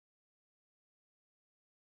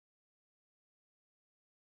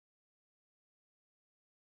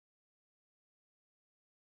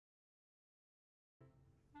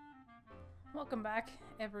Welcome back,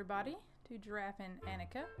 everybody, to Giraffe and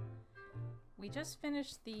Annika. We just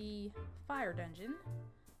finished the fire dungeon,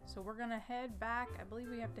 so we're gonna head back. I believe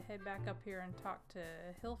we have to head back up here and talk to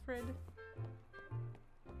Hilfred.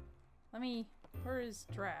 Where is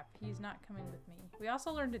Giraffe? He's not coming with me. We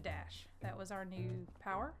also learned to dash. That was our new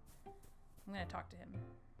power. I'm gonna talk to him.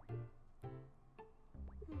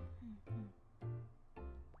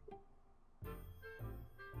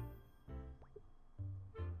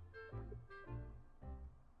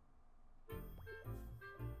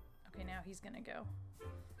 Okay, now he's gonna go.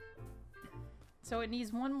 So it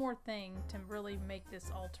needs one more thing to really make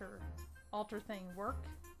this altar thing work.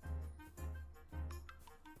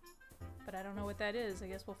 But I don't know what that is. I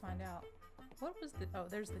guess we'll find out. What was the... Oh,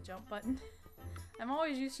 there's the jump button. I'm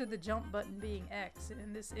always used to the jump button being X, and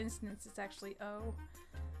in this instance it's actually O.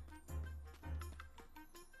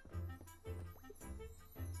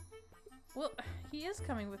 Well, he is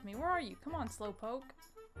coming with me. Where are you? Come on, Slowpoke.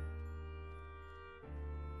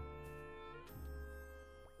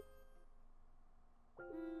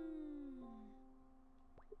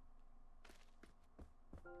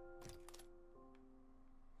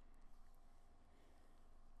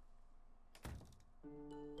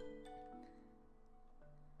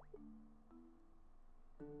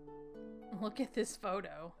 Look at this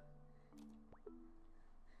photo.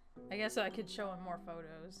 I guess I could show him more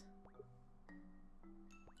photos.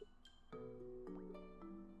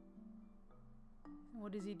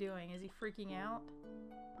 What is he doing? Is he freaking out?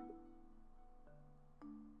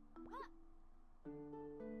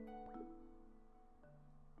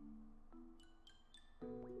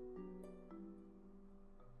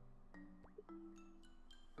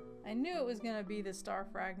 I knew it was gonna be the star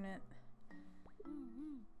fragment.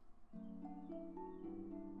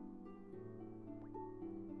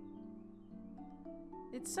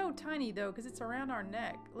 It's so tiny though, because it's around our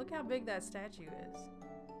neck. Look how big that statue is.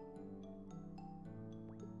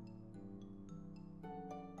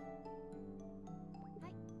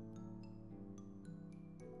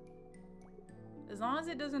 As long as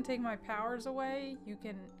it doesn't take my powers away, you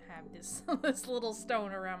can have this, this little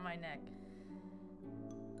stone around my neck.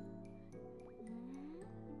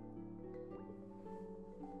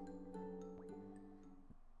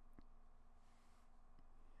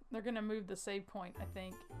 They're gonna move the save point, I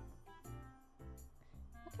think.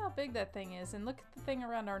 Look how big that thing is, and look at the thing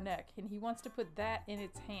around our neck, and he wants to put that in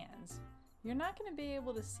its hands. You're not gonna be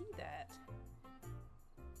able to see that.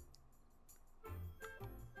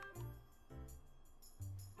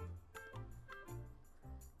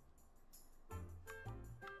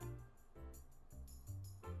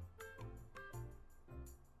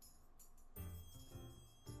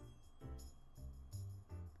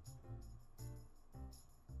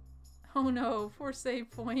 Oh no, poor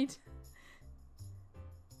save point.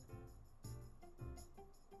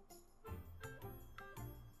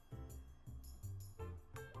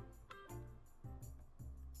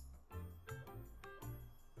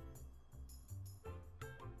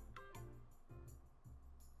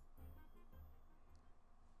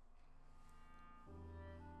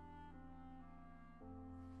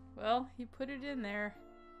 Well, he put it in there.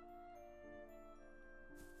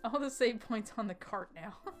 All the save points on the cart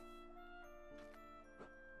now.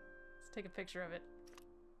 Take a picture of it.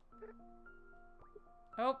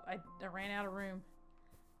 Oh, I ran out of room.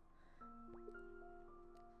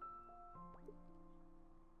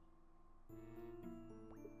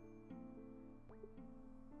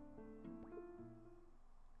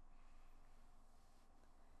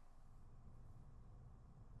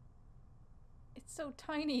 It's so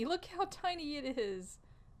tiny. Look how tiny it is.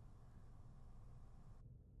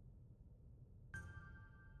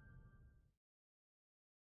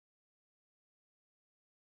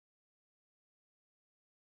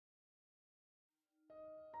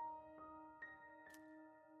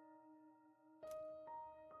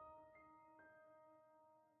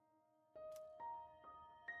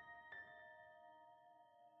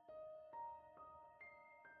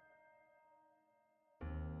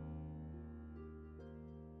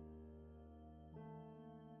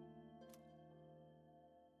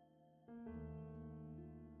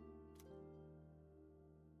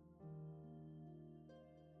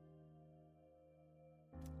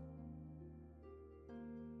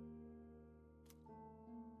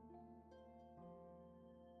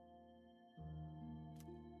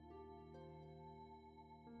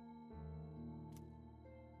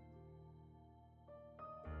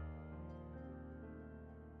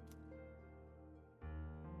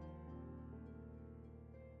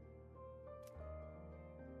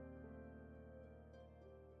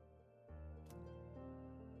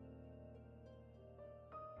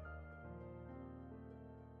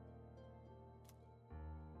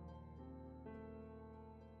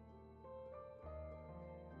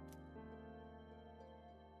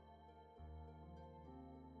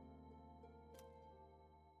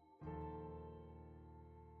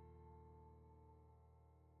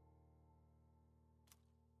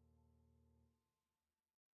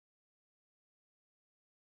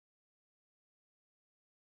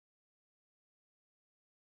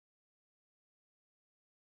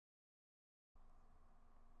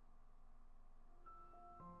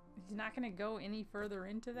 He's not going to go any further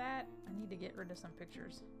into that. I need to get rid of some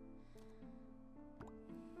pictures.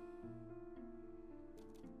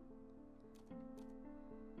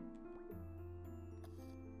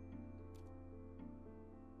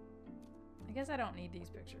 I guess I don't need these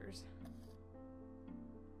pictures.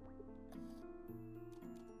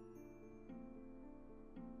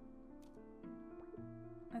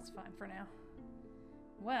 That's fine for now.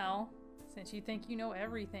 Well, since you think you know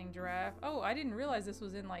everything, Giraffe. Oh, I didn't realize this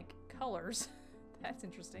was in, like, colors. That's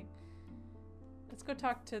interesting. Let's go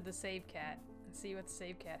talk to the save cat and see what the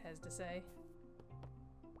save cat has to say.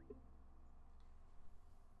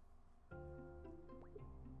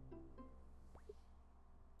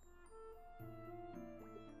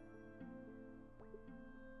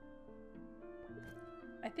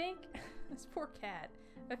 I think this poor cat.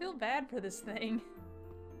 I feel bad for this thing.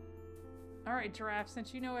 Alright, Giraffe,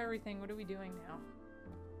 since you know everything, what are we doing now?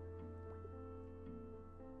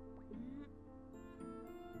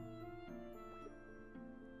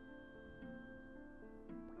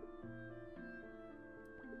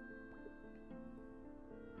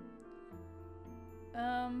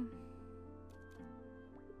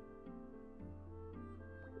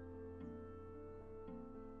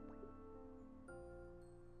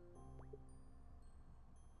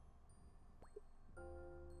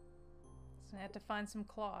 So I have to find some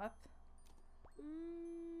cloth.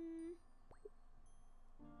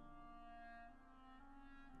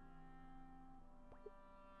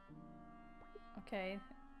 Okay,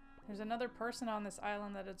 there's another person on this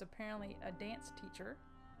island that is apparently a dance teacher.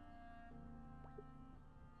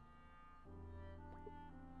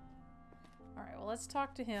 Alright, well let's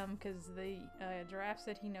talk to him because the giraffe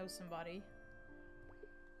said he knows somebody.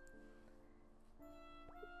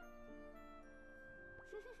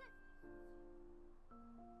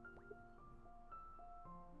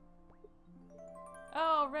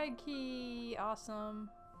 Oh, red key! Awesome.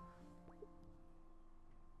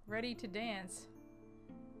 Ready to dance.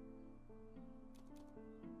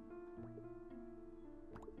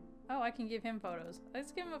 Oh, I can give him photos.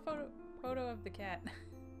 Let's give him a photo of the cat.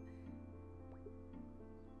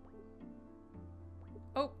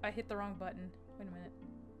 Oh, I hit the wrong button. Wait a minute.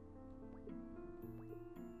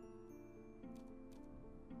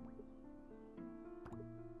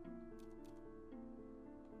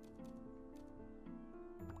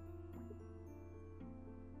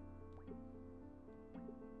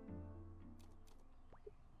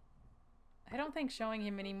 I don't think showing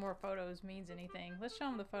him any more photos means anything. Let's show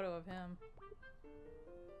him the photo of him.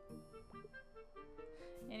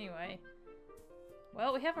 Anyway.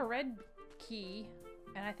 Well, we have a red key.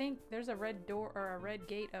 And I think there's a red door or a red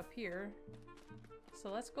gate up here.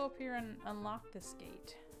 So let's go up here and unlock this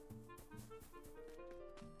gate.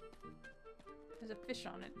 There's a fish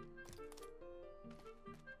on it.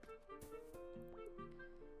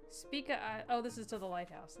 Spica Island. Oh, this is to the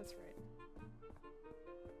lighthouse. That's right.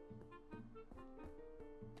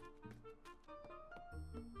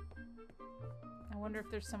 I wonder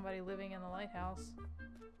if there's somebody living in the lighthouse.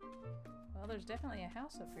 Well, there's definitely a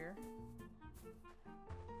house up here.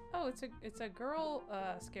 Oh, it's a girl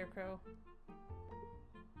scarecrow.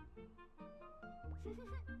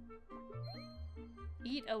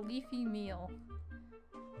 Eat a leafy meal.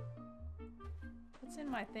 What's in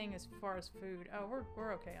my thing as far as food? Oh,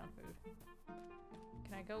 we're okay on food.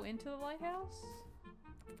 Can I go into the lighthouse?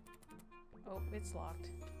 Oh, it's locked.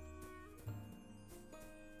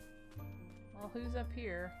 Well, who's up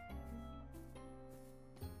here?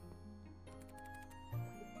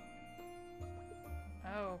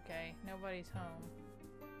 Oh, okay. Nobody's home.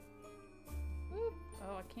 Whoop.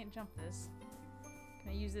 Oh, I can't jump this.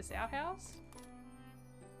 Can I use this outhouse?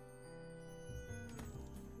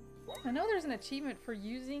 I know there's an achievement for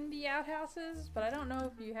using the outhouses, but I don't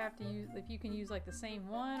know if you have to use, if you can use like the same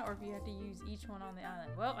one or if you have to use each one on the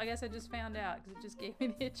island. Well, I guess I just found out because it just gave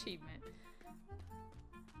me the achievement.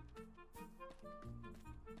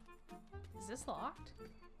 Is this locked?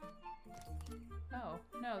 Oh,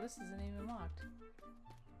 no, this isn't even locked.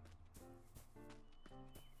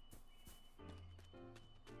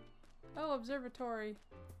 Oh, observatory.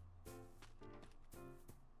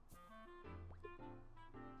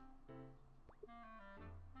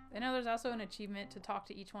 I know there's also an achievement to talk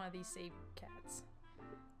to each one of these save cats.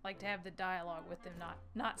 Like to have the dialogue with them,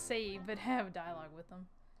 not save, but have dialogue with them.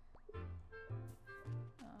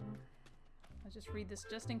 I'll just read this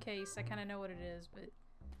just in case. I kind of know what it is, but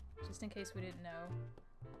just in case we didn't know.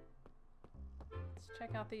 Let's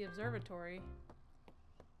check out the observatory.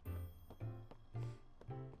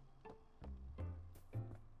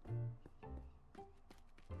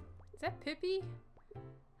 Is that Pippi?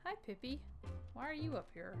 Hi, Pippi. Why are you up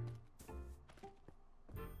here?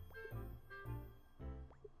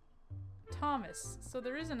 Thomas. So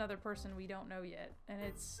there is another person we don't know yet, and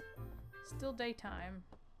it's still daytime.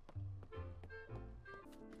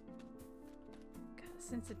 God, the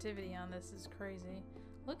sensitivity on this is crazy.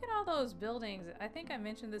 Look at all those buildings. I think I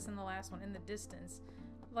mentioned this in the last one, in the distance.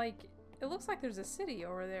 Like, it looks like there's a city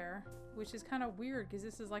over there, which is kind of weird because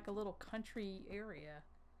this is like a little country area.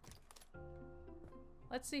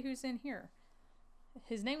 Let's see who's in here.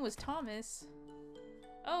 His name was Thomas.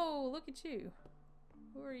 Oh, look at you.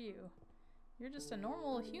 Who are you? You're just a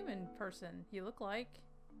normal human person, you look like.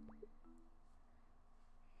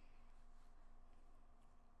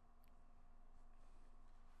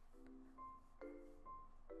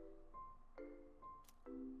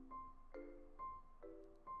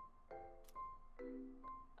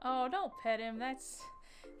 Oh, don't pet him. That's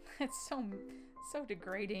so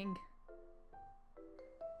degrading.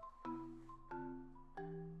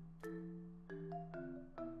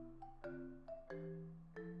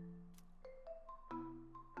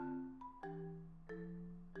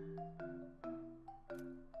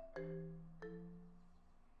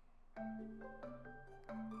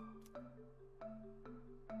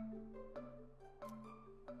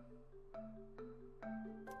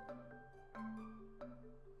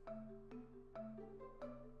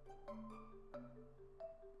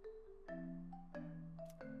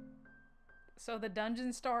 So the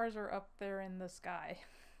dungeon stars are up there in the sky.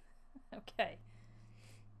 Okay.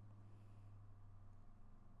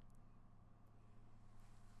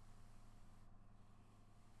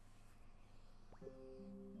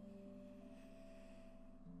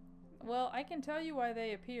 Well, I can tell you why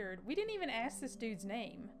they appeared. We didn't even ask this dude's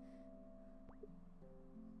name.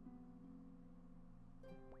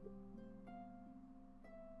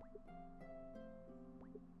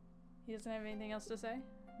 He doesn't have anything else to say?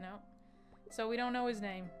 No. So we don't know his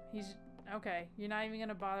name. He's... Okay, you're not even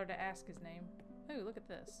gonna bother to ask his name. Ooh, look at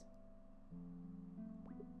this.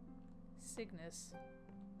 Cygnus.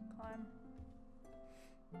 Climb.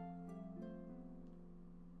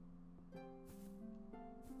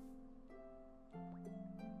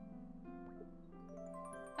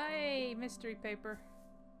 Hey, mystery paper.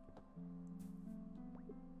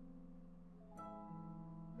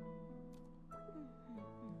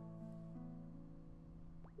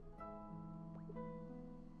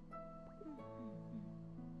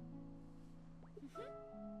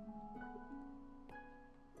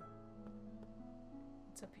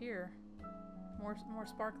 It's up here. More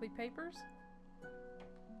sparkly papers?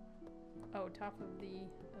 Oh, top of the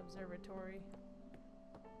observatory.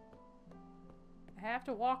 I have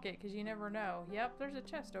to walk it because you never know. Yep, there's a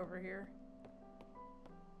chest over here.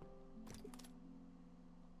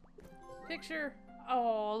 Picture.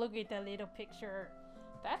 Oh, look at the little picture.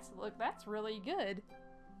 That's really good.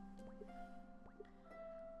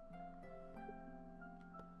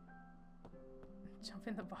 Jump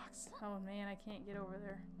in the box. Oh man, I can't get over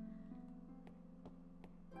there.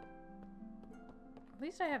 At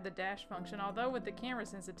least I have the dash function, although with the camera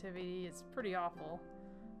sensitivity, it's pretty awful.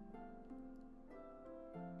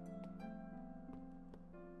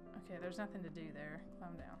 Okay, there's nothing to do there.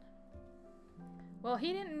 Calm down. Well,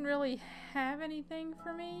 he didn't really have anything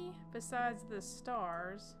for me besides the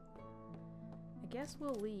stars. I guess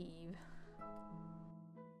we'll leave.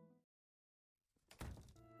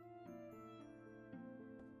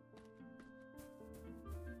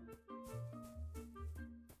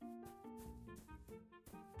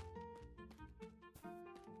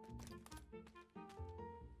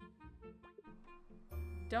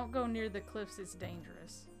 Don't go near the cliffs, it's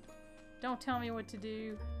dangerous. Don't tell me what to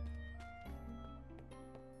do.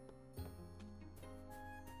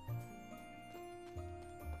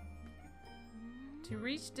 To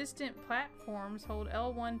reach distant platforms, hold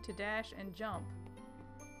L1 to dash and jump.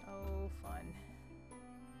 Oh, fun.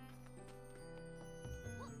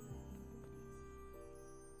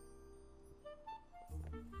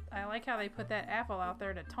 I like how they put that apple out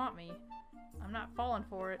there to taunt me. I'm not falling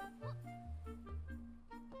for it.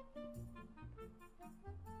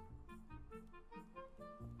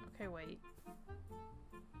 Okay, wait.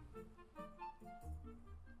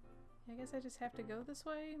 I guess I just have to go this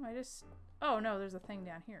way? Am I just... Oh, no, there's a thing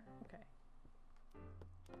down here. Okay.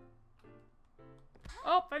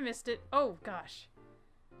 Oh, I missed it. Oh, gosh.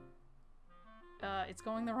 It's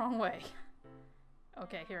going the wrong way.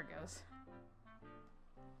 Okay, here it goes.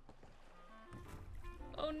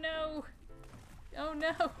 Oh, no! Oh,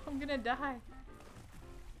 no! I'm gonna die.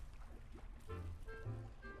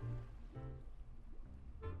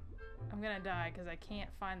 I'm gonna die because I can't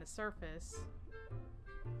find the surface.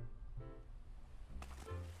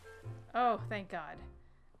 Oh, thank God.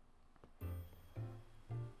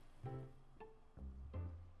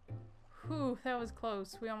 Whew. Ooh, that was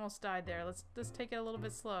close. We almost died there. Let's take it a little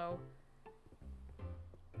bit slow.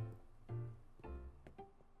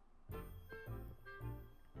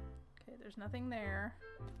 Okay, there's nothing there.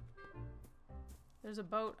 There's a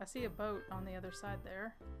boat. I see a boat on the other side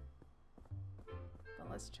there. But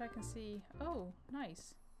let's check and see. Oh,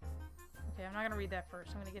 nice. Okay, I'm not gonna read that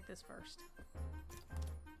first. I'm gonna get this first.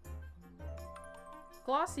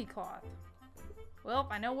 Glossy cloth. Well,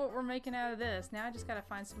 I know what we're making out of this. Now I just gotta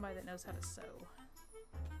find somebody that knows how to sew.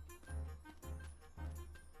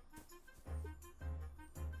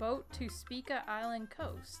 Boat to Spica Island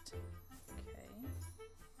coast. Okay.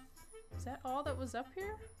 Is that all that was up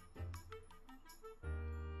here?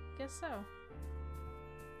 Guess so.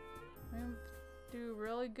 I'm gonna do a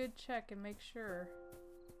really good check and make sure.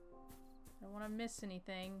 I don't want to miss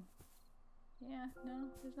anything. Yeah, no,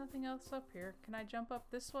 there's nothing else up here. Can I jump up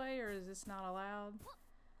this way, or is this not allowed?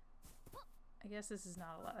 I guess this is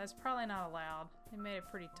not allowed. That's probably not allowed. They made it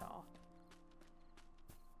pretty tall.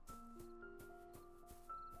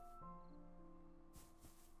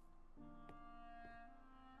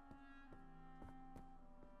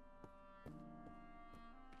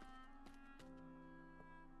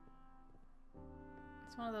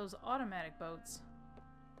 It's one of those automatic boats.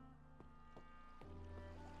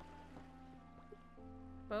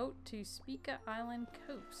 Boat to Spica Island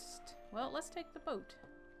coast. Well, let's take the boat.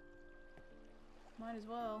 Might as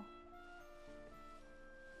well.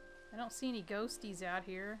 I don't see any ghosties out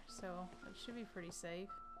here, so it should be pretty safe.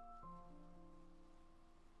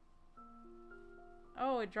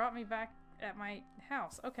 Oh, it dropped me back at my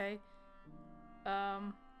house. Okay.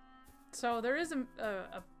 So there is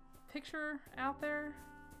a picture out there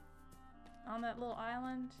on that little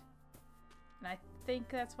island, and I think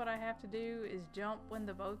that's what I have to do, is jump when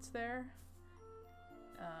the boat's there.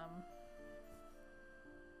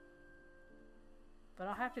 But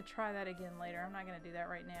I'll have to try that again later. I'm not going to do that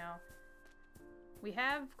right now. We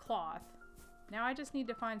have cloth. Now I just need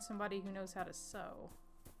to find somebody who knows how to sew.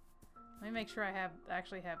 Let me make sure I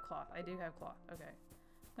actually have cloth. I do have cloth. Okay.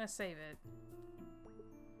 I'm going to save it.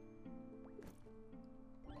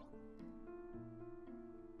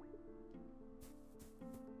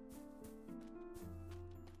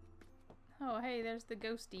 Oh, hey, there's the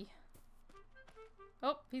ghosty.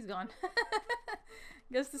 Oh, he's gone.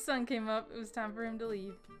 Guess the sun came up. It was time for him to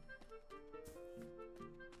leave.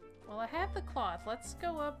 Well, I have the cloth. Let's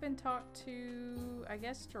go up and talk to, I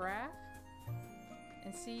guess, Giraffe.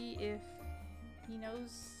 And see if he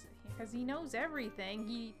knows, because he knows everything.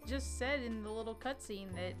 He just said in the little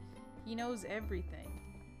cutscene that he knows everything.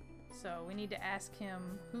 So we need to ask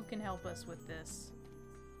him who can help us with this,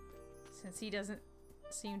 since he doesn't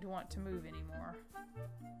seem to want to move anymore.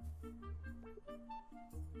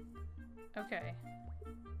 Okay.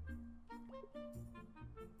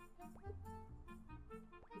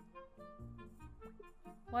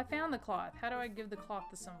 Well, I found the cloth. How do I give the cloth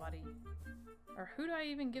to somebody? Or who do I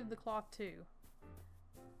even give the cloth to?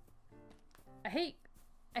 I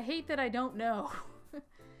hate that I don't know.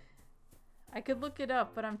 I could look it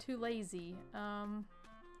up, but I'm too lazy.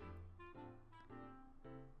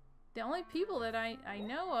 The only people that I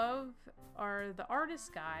know of are the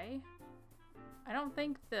artist guy. I don't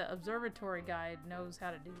think the observatory guide knows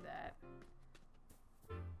how to do that.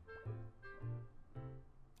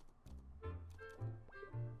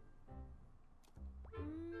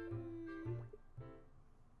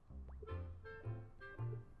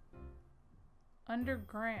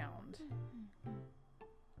 Underground.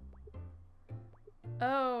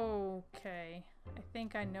 Okay. I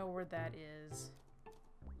think I know where that is.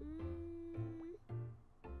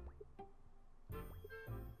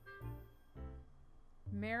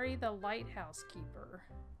 Marry the lighthouse keeper.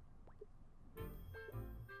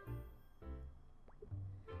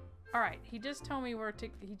 Alright, he just told me where to.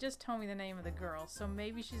 He just told me the name of the girl, so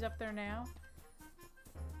maybe she's up there now.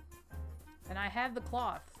 And I have the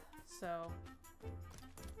cloth, so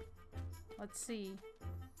let's see.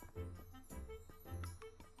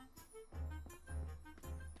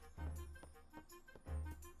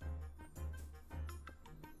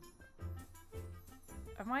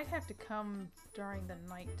 I might have to come during the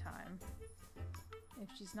nighttime if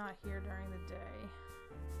she's not here during the day.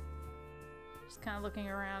 Just kind of looking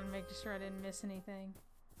around, making sure I didn't miss anything.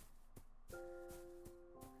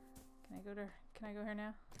 Can I go here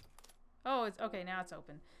now? Oh, it's okay. Now it's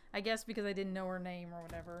open. I guess because I didn't know her name or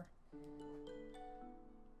whatever.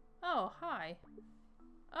 Oh, hi.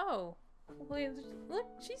 Oh, look,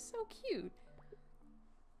 she's so cute.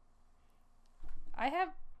 I have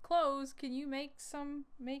clothes. Can you make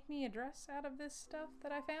me a dress out of this stuff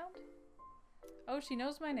that I found? Oh, she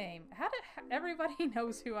knows my name. Everybody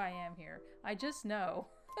knows who I am here? I just know.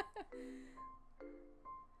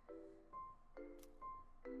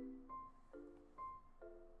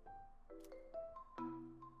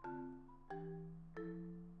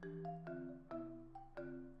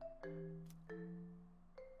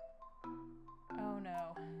 Oh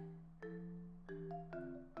no.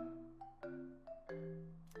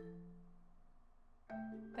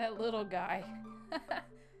 That little guy.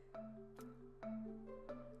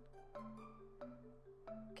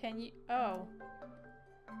 Can you... Oh.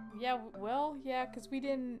 Yeah, well, yeah, because we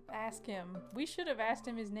didn't ask him. We should have asked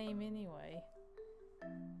him his name anyway.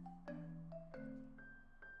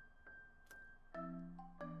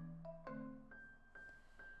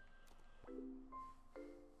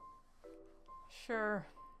 Sure.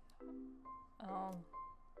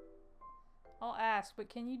 I'll ask, but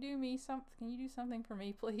can you do me can you do something for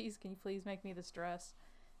me, please? Can you please make me this dress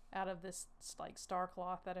out of this, like, star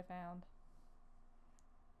cloth that I found?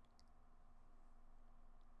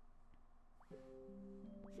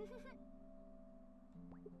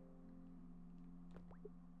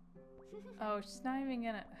 Oh, she's not even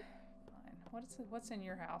gonna... Fine. What's in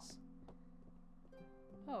your house?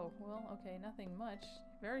 Oh, well, okay, nothing much.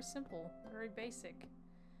 Very simple, very basic.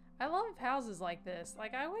 I love houses like this.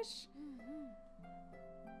 Like, I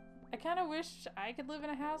kind of wish I could live in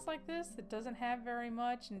a house like this that doesn't have very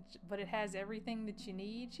much, but it has everything that you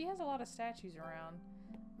need. She has a lot of statues around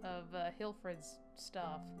of Hilfred's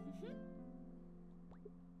stuff.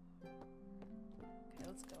 Okay,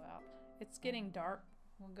 let's go out. It's getting dark.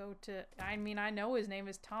 We'll go to... I mean, I know his name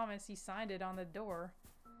is Thomas. He signed it on the door.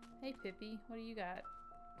 Hey, Pippi. What do you got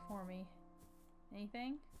for me?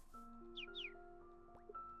 Anything?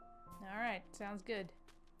 Alright, sounds good.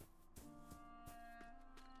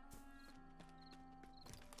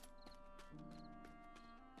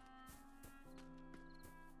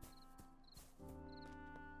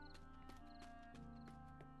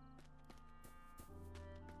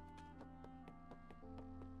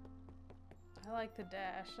 I like the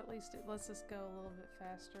dash. At least it lets us go a little bit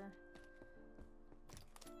faster.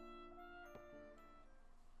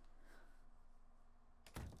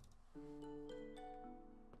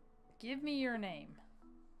 Give me your name.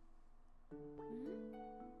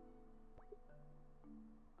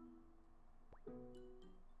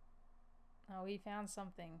 Oh, he found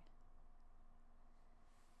something.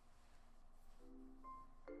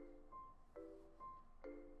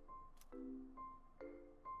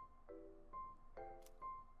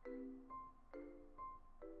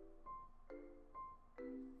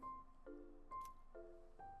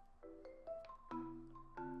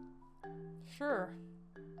 Sure.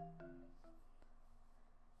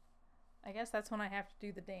 I guess that's when I have to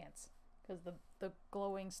do the dance, because the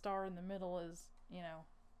glowing star in the middle is, you know,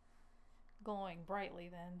 glowing brightly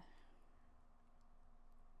then.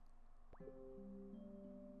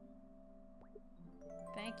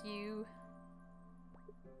 Thank you.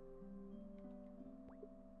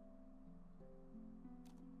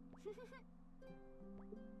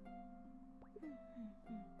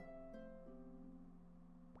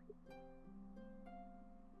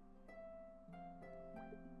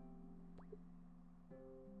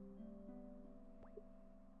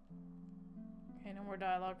 Okay, no more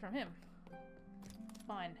dialogue from him.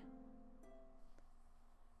 Fine.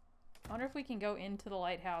 I wonder if we can go into the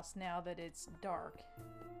lighthouse now that it's dark.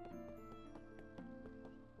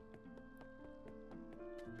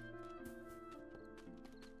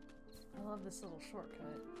 I love this little shortcut.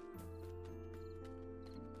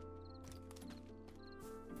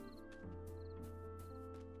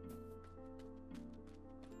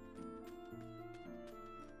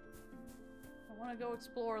 I want to go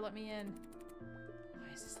explore. Let me in.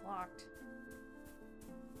 Why is this locked?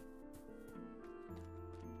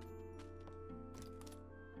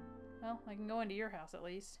 Well, I can go into your house at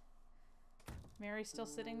least. Mary's still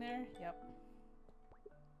sitting there? Yep.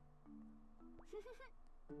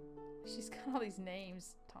 She's got all these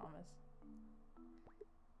names, Thomas.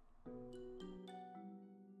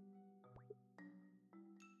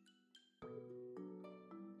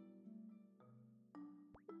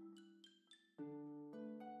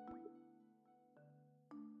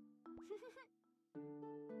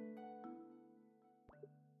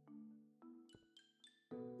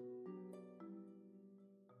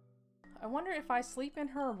 I wonder if I sleep in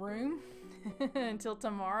her room until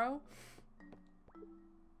tomorrow.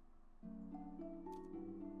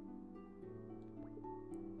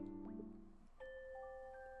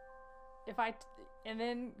 And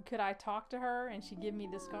then could I talk to her and she'd give me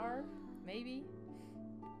the scar? Maybe.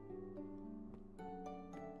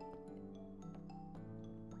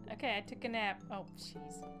 Okay, I took a nap. Oh,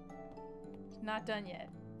 jeez. Not done yet.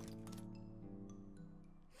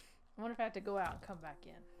 I wonder if I have to go out and come back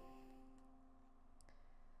in.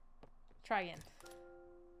 Try again.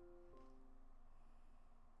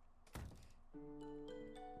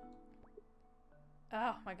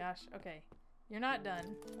 Oh my gosh, okay. You're not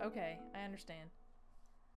done. Okay, I understand.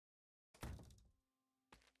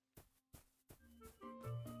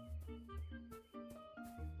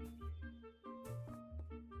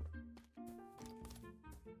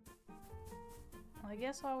 I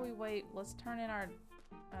guess while we wait, let's turn in our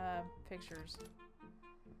pictures.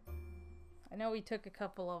 I know we took a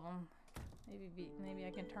couple of them. Maybe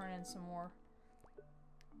I can turn in some more.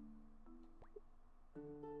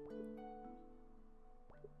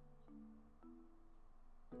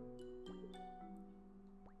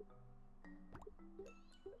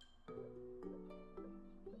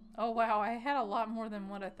 Oh wow, I had a lot more than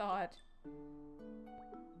what I thought.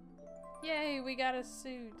 Yay, we got a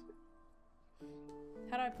suit.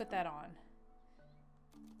 How do I put that on?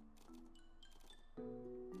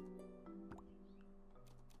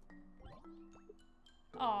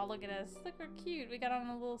 Aw, look at us. Look, we're cute. We got on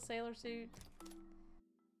a little sailor suit.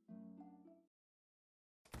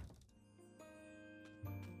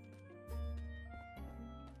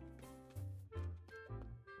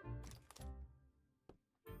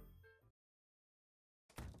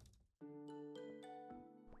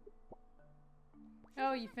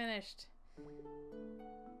 Oh, you finished.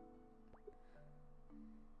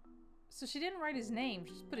 So she didn't write his name.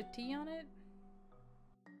 She just put a T on it?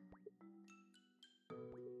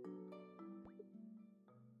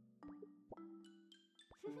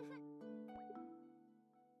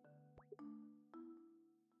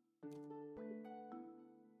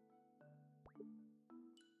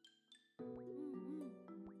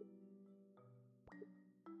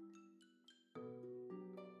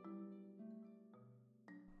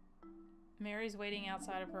 Mary's waiting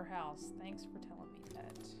outside of her house. Thanks for telling me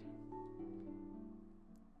that.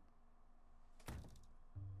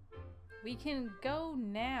 We can go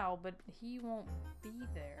now, but he won't be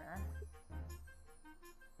there.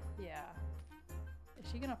 Yeah.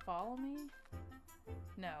 Is she gonna follow me?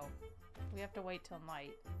 No. We have to wait till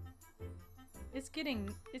night. It's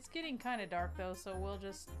getting kind of dark though, so we'll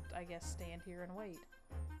just, I guess, stand here and wait.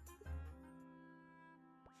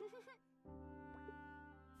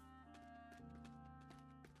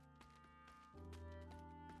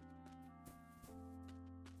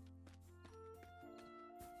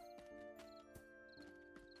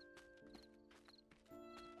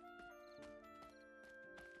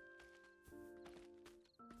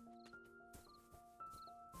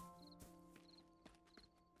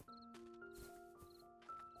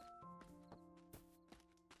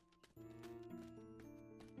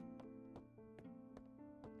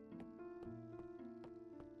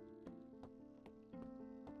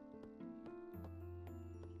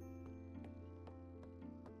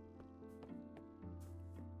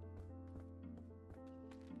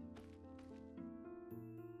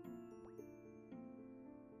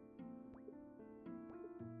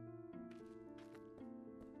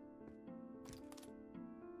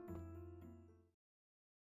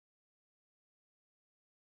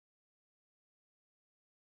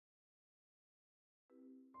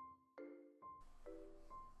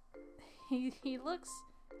 He looks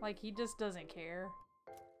like he just doesn't care.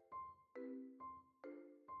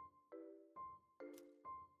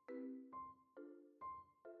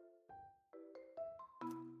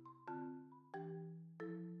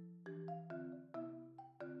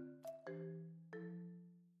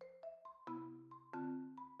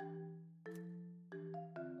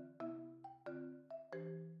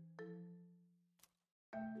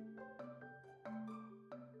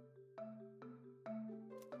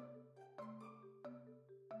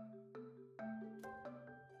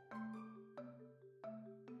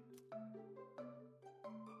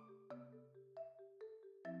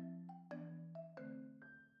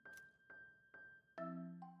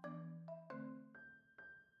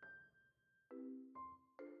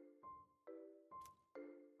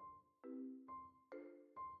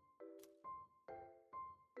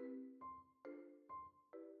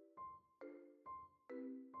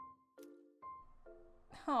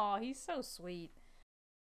 Oh, he's so sweet.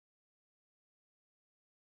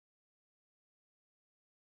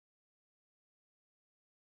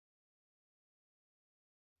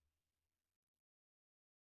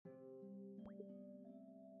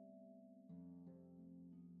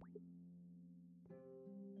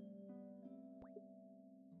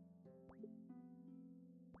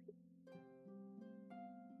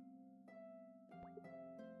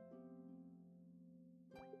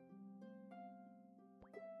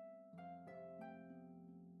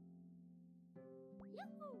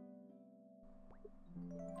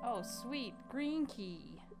 Oh, sweet. Green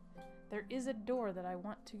key. There is a door that I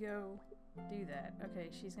want to go do that. Okay,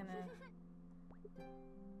 she's gonna...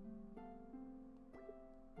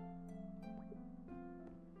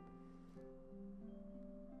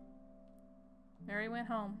 Mary went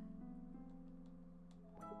home.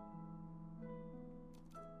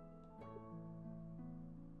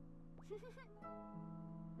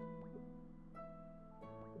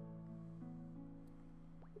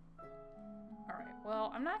 Alright,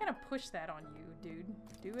 well, I'm not gonna push that on you, dude.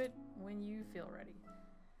 Do it when you feel ready.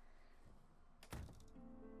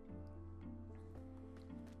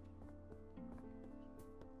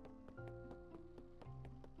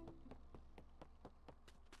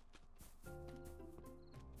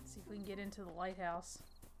 Let's see if we can get into the lighthouse.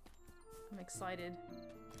 I'm excited.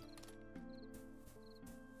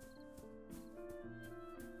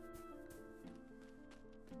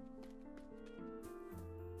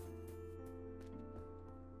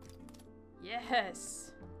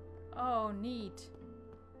 Yes! Oh, neat.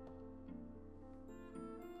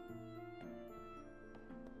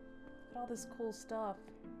 Look at all this cool stuff.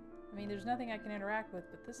 I mean, there's nothing I can interact with,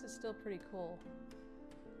 but this is still pretty cool.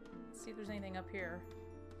 Let's see if there's anything up here.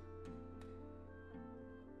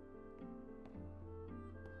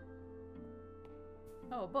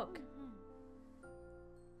 Oh, a book.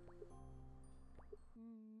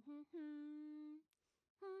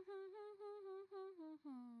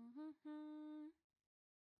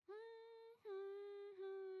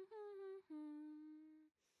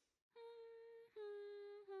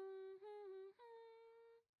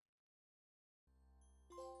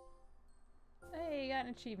 Hey, got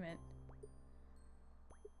an achievement.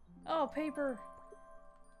 Oh, paper!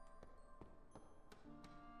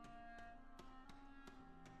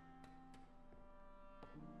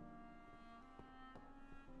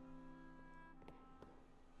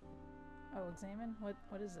 Oh, examine?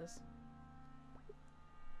 What is this?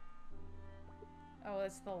 Oh,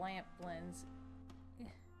 it's the lamp lens.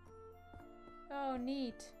 Oh,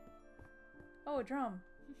 neat. Oh, a drum.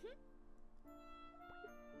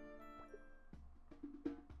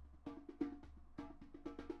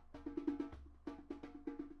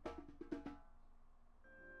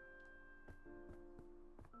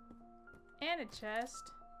 And a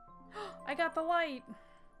chest. I got the light!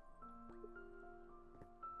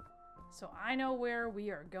 So I know where we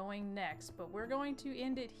are going next, but we're going to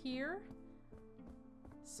end it here.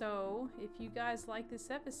 So if you guys like this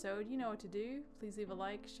episode, you know what to do. Please leave a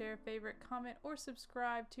like, share, favorite, comment, or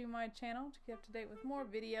subscribe to my channel to get up to date with more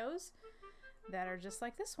videos that are just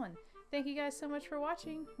like this one. Thank you guys so much for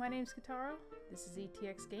watching. My name's Kataro. This is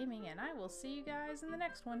ETX Gaming, and I will see you guys in the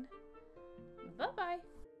next one. Bye-bye!